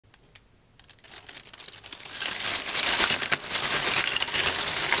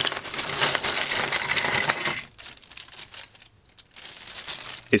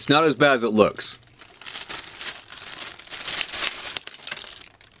It's not as bad as it looks.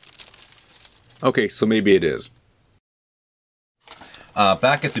 Okay, so maybe it is.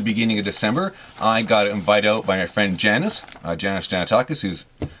 Back at the beginning of December, I got invited out by my friend Janice Janetakes, whose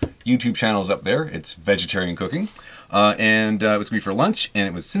YouTube channel is up there. It's vegetarian cooking. And it was going to be for lunch,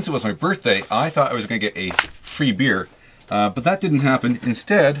 and since it was my birthday, I thought I was going to get a free beer. But that didn't happen.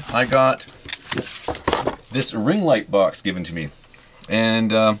 Instead, I got this ring light box given to me.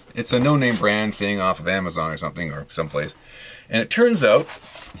 And it's a no-name brand thing off of Amazon or something, or someplace. And it turns out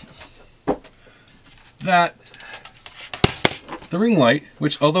that the ring light,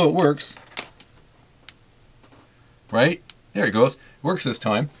 which although it works, right? There it goes. It works this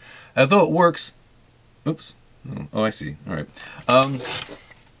time. Although it works, oops. Oh, I see. All right.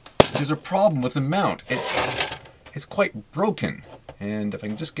 There's a problem with the mount. It's quite broken. And if I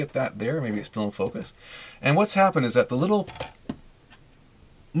can just get that there, maybe it's still in focus. And what's happened is that the little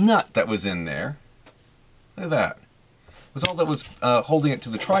nut that was in there, look at that, was all that was holding it to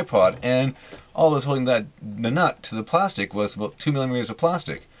the tripod, and all that was holding the nut to the plastic was about 2 millimeters of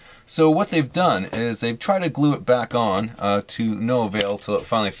plastic. So what they've done is they've tried to glue it back on to no avail till it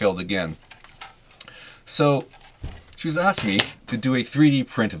finally failed again. So she was asking me to do a 3D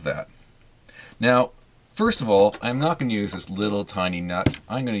print of that. Now, first of all, I'm not going to use this little tiny nut.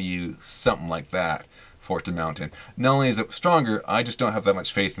 I'm going to use something like that for it to mount in. Not only is it stronger, I just don't have that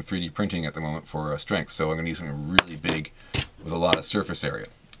much faith in 3D printing at the moment for strength, so I'm going to use something really big with a lot of surface area.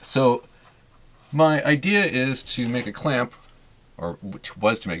 So my idea is to make a clamp, or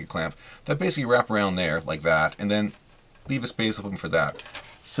was to make a clamp, that basically wrap around there like that, and then leave a space open for that.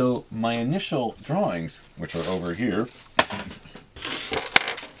 So my initial drawings, which are over here,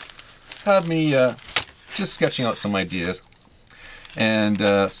 have me just sketching out some ideas. And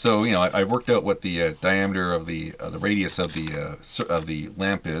so, you know, I worked out what the diameter of the radius of the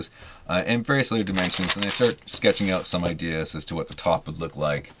lamp is, and various other dimensions, and I start sketching out some ideas as to what the top would look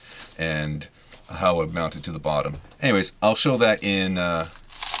like and how it would mount it to the bottom. Anyways, I'll show that in my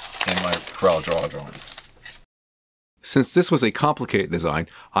Corel Draw drawings. Since this was a complicated design,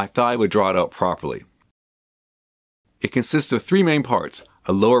 I thought I would draw it out properly. It consists of 3 main parts: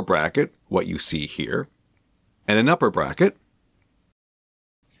 a lower bracket, what you see here, and an upper bracket.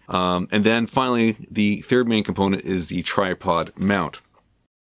 And then finally, the third main component is the tripod mount.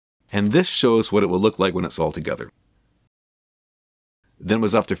 And this shows what it will look like when it's all together. Then it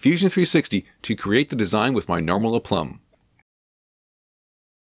was off to Fusion 360 to create the design with my normal aplomb.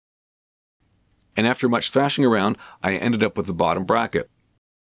 And after much thrashing around, I ended up with the bottom bracket.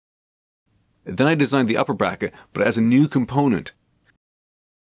 Then I designed the upper bracket, but as a new component.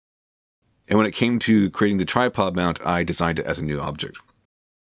 And when it came to creating the tripod mount, I designed it as a new object.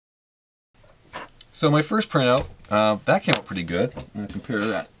 So my first printout, that came out pretty good. I'm going to compare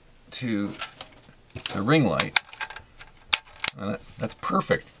that to the ring light. That's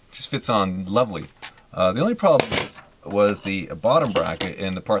perfect. Just fits on lovely. The only problem was the bottom bracket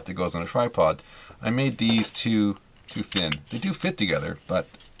and the part that goes on a tripod. I made these too thin. They do fit together, but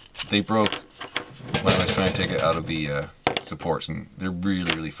they broke when I was trying to take it out of the supports, and they're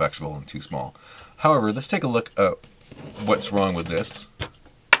really, really flexible and too small. However, let's take a look at what's wrong with this.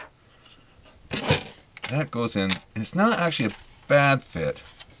 That goes in, and it's not actually a bad fit.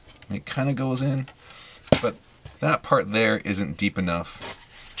 It kind of goes in, but that part there isn't deep enough,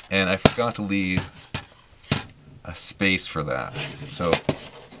 and I forgot to leave a space for that. So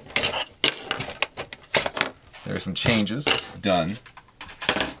there are some changes done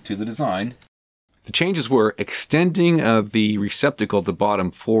to the design. The changes were extending the receptacle at the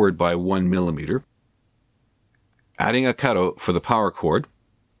bottom forward by 1 millimeter, adding a cutout for the power cord,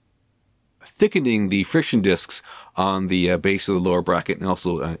 thickening the friction discs on the base of the lower bracket and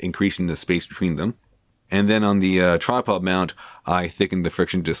also increasing the space between them. And then on the tripod mount, I thickened the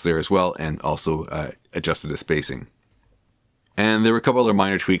friction disc there as well and also adjusted the spacing. And there were a couple other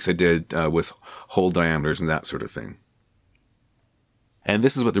minor tweaks I did with hole diameters and that sort of thing. And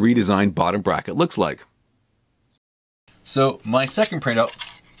this is what the redesigned bottom bracket looks like. So my second printout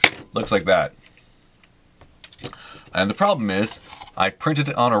looks like that. And the problem is, I printed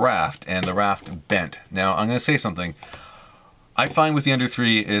it on a raft, and the raft bent. Now, I'm going to say something. I find with the Ender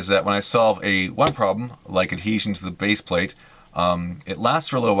 3 is that when I solve one problem, like adhesion to the base plate, it lasts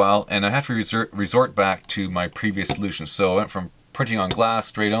for a little while, and I have to resort back to my previous solution. So I went from printing on glass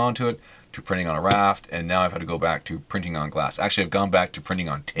straight onto it, to printing on a raft, and now I've had to go back to printing on glass. Actually, I've gone back to printing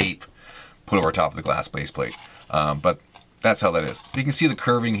on tape, put over top of the glass base plate. But that's how that is. You can see the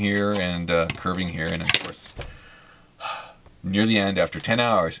curving here, and of course, near the end, after 10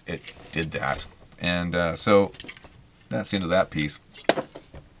 hours, it did that. And so that's the end of that piece.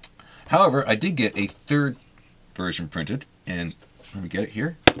 However, I did get a third version printed, and let me get it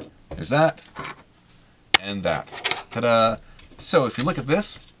here. There's that, and that. Ta-da! So if you look at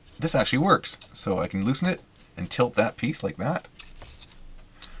this, this actually works. So I can loosen it and tilt that piece like that.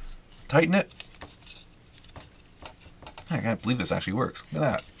 Tighten it. I can't believe this actually works. Look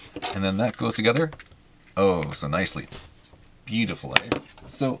at that. And then that goes together. Oh, so nicely. Beautiful, eh?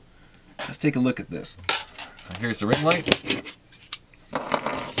 So let's take a look at this. Here's the ring light.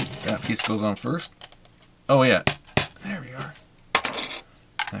 That piece goes on first. Oh yeah, there we are.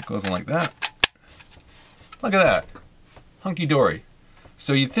 That goes on like that. Look at that. Hunky dory.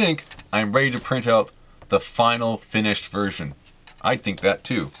 So you'd think I'm ready to print out the final finished version. I'd think that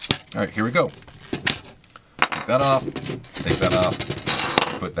too. Alright, here we go. Take that off, take that off,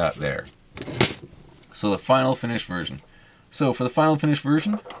 put that there. So the final finished version. So for the final finished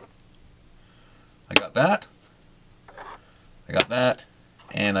version, I got that,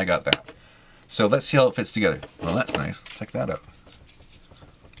 and I got that. So let's see how it fits together. Well, that's nice. Check that out.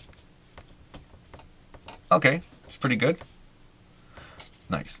 Okay, it's pretty good.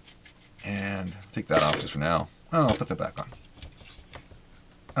 Nice. And take that off just for now. Oh, I'll put that back on.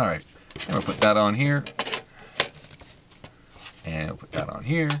 Alright, and we'll put that on here. And we'll put that on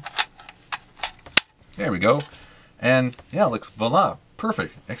here. There we go. And yeah, it looks voila,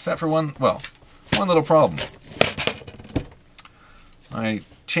 perfect. Except for one little problem. I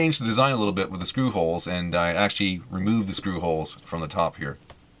changed the design a little bit with the screw holes, and I actually removed the screw holes from the top here.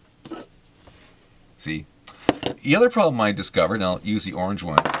 See? The other problem I discovered, and I'll use the orange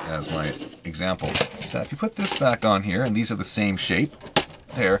one as my example, is that if you put this back on here, and these are the same shape,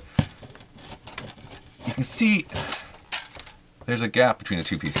 there, you can see there's a gap between the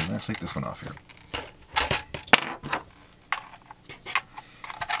two pieces. Let's take this one off here.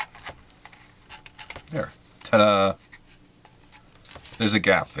 There. Ta-da! There's a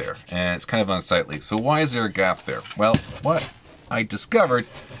gap there, and it's kind of unsightly. So why is there a gap there? Well, what I discovered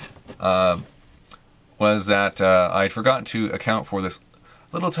was that I'd forgotten to account for this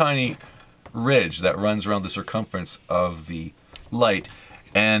little tiny ridge that runs around the circumference of the light.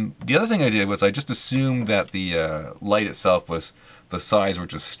 And the other thing I did was I just assumed that the light itself was, the sides were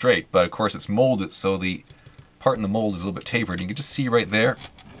just straight, but of course it's molded, so the part in the mold is a little bit tapered. You can just see right there,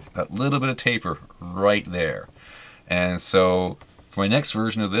 that little bit of taper right there. And so for my next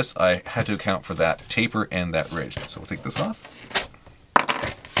version of this, I had to account for that taper and that ridge. So we'll take this off.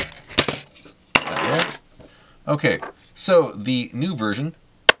 Okay, so the new version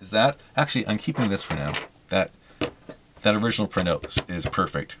is that. Actually, I'm keeping this for now. That original printout is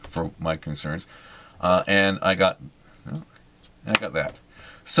perfect for my concerns. And I got that.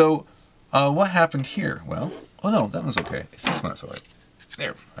 So what happened here? Well, oh no, that one's okay. It's this one that's alright.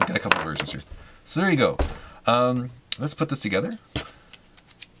 There, I got a couple of versions here. So there you go. Let's put this together.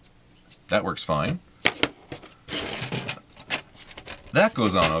 That works fine. That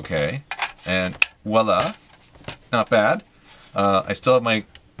goes on okay. And voila. Not bad. I still have my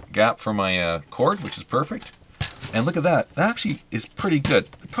gap for my cord, which is perfect. And look at that. That actually is pretty good.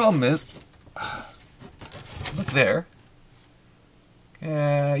 The problem is, look there.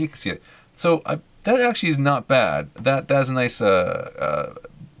 Yeah, you can see it. So that actually is not bad. That has a nice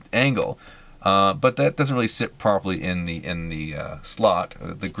angle, but that doesn't really sit properly in the slot.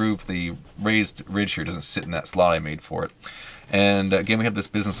 The groove, the raised ridge here doesn't sit in that slot I made for it. And again, we have this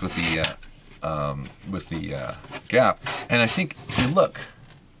business with the gap. And I think if you look,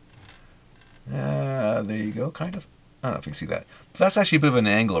 there you go, kind of. I don't know if you can see that. But that's actually a bit of an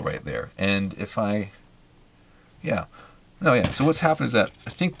angle right there. And if so what's happened is that I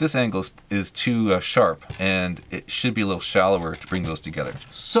think this angle is too sharp, and it should be a little shallower to bring those together.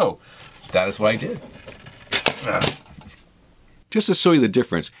 So that is what I did. Just to show you the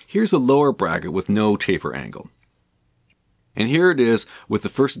difference, here's the lower bracket with no taper angle. And here it is with the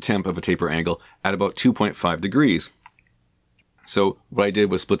first attempt of a taper angle at about 2.5 degrees. So what I did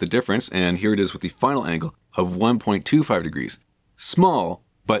was split the difference, and here it is with the final angle of 1.25 degrees. Small,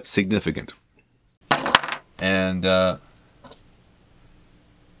 but significant. And I'm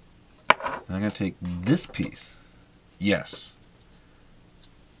going to take this piece. Yes.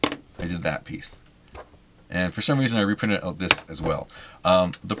 I did that piece. And for some reason I reprinted out this as well.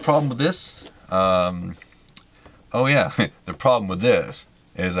 The problem with this, the problem with this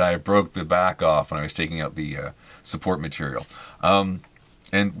is I broke the back off when I was taking out the support material. And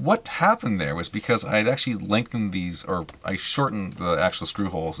what happened there was because I had actually lengthened these, or I shortened the actual screw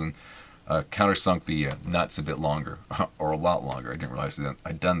holes and countersunk the nuts a bit longer, or a lot longer. I didn't realize that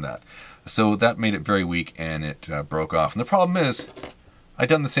I'd done that. So that made it very weak, and it broke off. And the problem is, I'd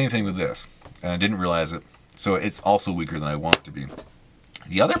done the same thing with this, and I didn't realize it. So it's also weaker than I want it to be.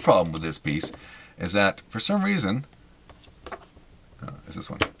 The other problem with this piece is that for some reason, is this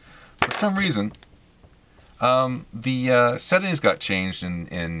one? For some reason, the settings got changed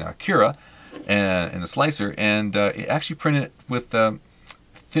in Cura and in the slicer, and it actually printed with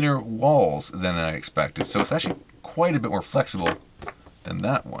thinner walls than I expected. So it's actually quite a bit more flexible than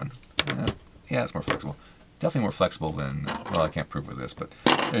that one. Yeah, it's more flexible. Definitely more flexible than, well, I can't prove with this, but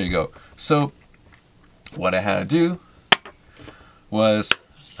there you go. So what I had to do was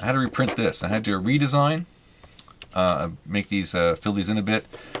I had to reprint this. I had to do a redesign, make these, fill these in a bit,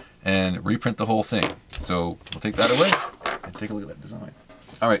 and reprint the whole thing. So we'll take that away and take a look at that design.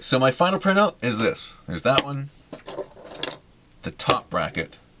 All right, so my final printout is this. There's that one, the top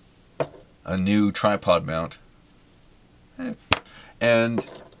bracket, a new tripod mount, and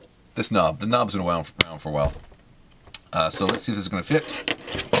this knob. The knob's been around for a while. So let's see if this is going to fit.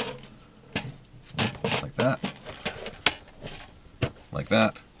 Like that. Like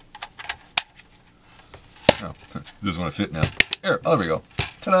that. Oh, it doesn't want to fit now. There, oh, there we go.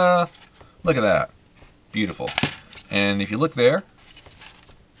 Ta-da! Look at that. Beautiful. And if you look there,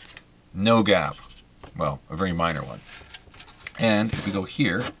 no gap. Well, a very minor one. And if we go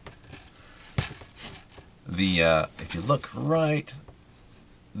here, if you look right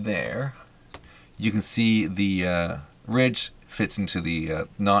there, you can see the ridge fits into the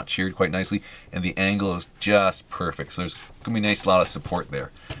notch here quite nicely, and the angle is just perfect. So there's going to be a nice lot of support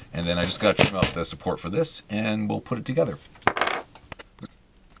there. And then I just got to trim out the support for this, and we'll put it together.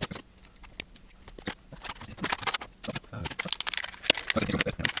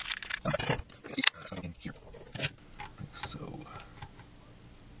 So,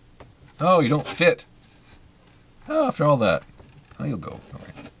 oh, you don't fit. Oh, after all that, oh, you'll go. All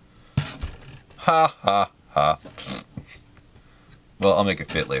right. Ha ha ha. Well, I'll make it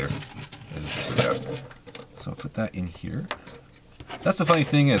fit later. This is just a test. So I'll put that in here. That's the funny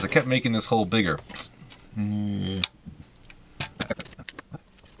thing is, I kept making this hole bigger.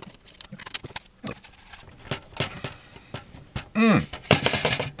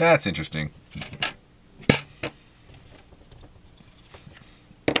 That's interesting.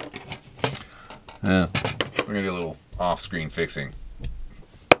 Yeah, we're gonna do a little off-screen fixing.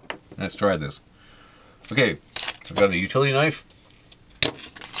 Let's try this. Okay, so I've got a utility knife,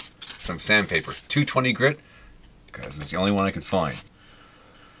 some sandpaper, 220 grit, because it's the only one I could find.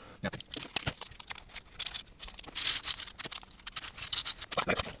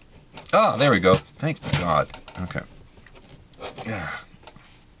 Ah, there we go. Thank God. Okay. Yeah.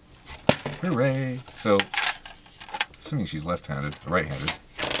 Hooray! So, assuming she's left-handed, right-handed,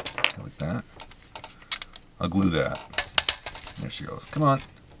 like that. I'll glue that. There she goes. Come on.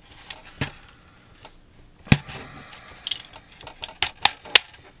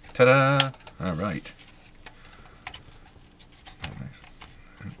 Ta-da! All right. Oh, nice.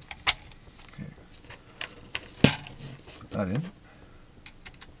 Okay. Put that in.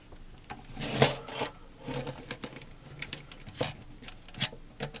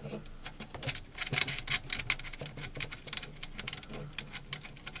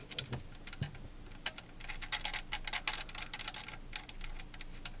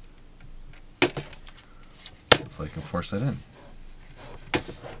 I can force that in.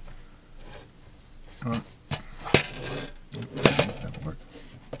 Come on. That'll work.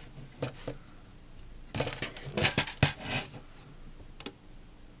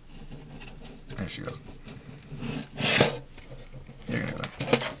 There she goes. You're gonna go.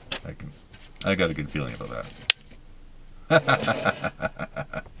 I got a good feeling about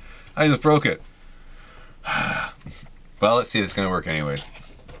that. I just broke it. Well, let's see if it's gonna work anyways.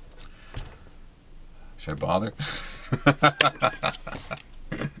 Should I bother?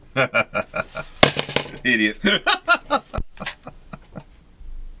 Idiot.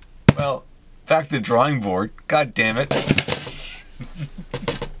 Well, back to the drawing board. God damn it.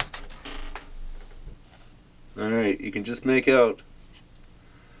 Alright, you can just make out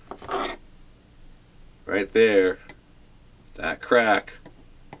right there that crack.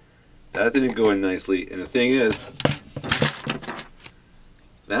 That didn't go in nicely. And the thing is,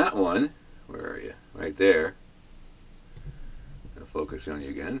 that one, where are you? Right there. I'll focus on you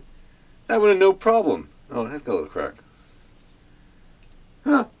again. That would have no problem. Oh, it has got a little crack.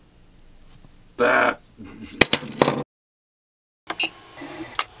 Huh. Bah.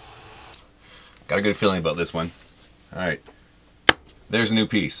 Got a good feeling about this one. Alright. There's a new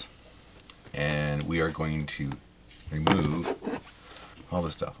piece. And we are going to remove all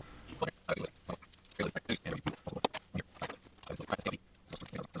this stuff.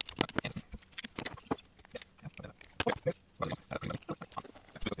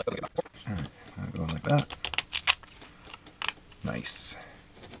 Go like that. Nice.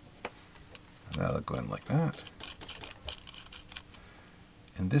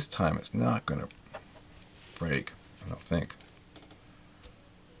 And this time it's not going to break, I don't think.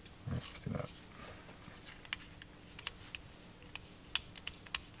 All right, let's do that.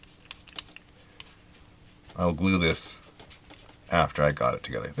 I'll glue this after I got it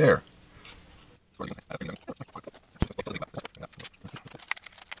together. There.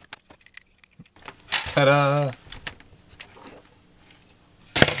 Ta-da!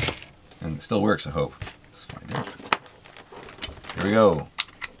 And it still works, I hope. Let's find out. Here we go.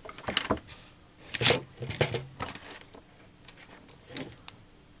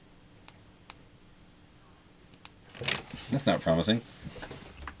 That's not promising.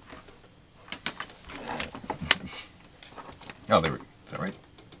 Oh, there we go. Is that right?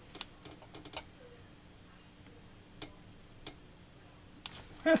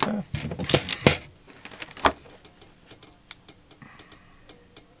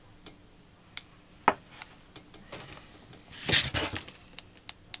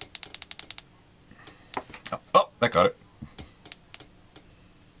 Oh, that got it.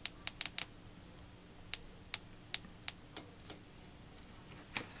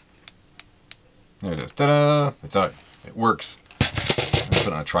 There it is. Ta-da! It's out. It works. I'm gonna put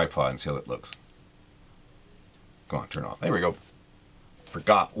it on a tripod and see how that looks. Go on, turn it off. There we go.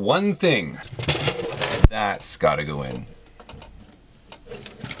 Forgot one thing. That's gotta go in.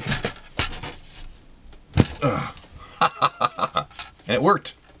 And it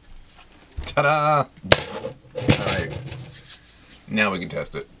worked. Ta-da! Alright. Now we can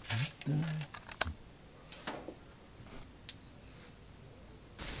test it.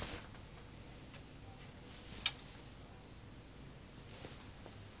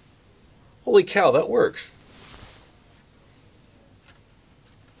 Holy cow, that works.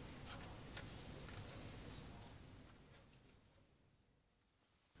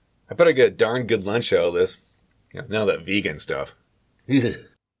 I better get a darn good lunch out of this. Now that vegan stuff.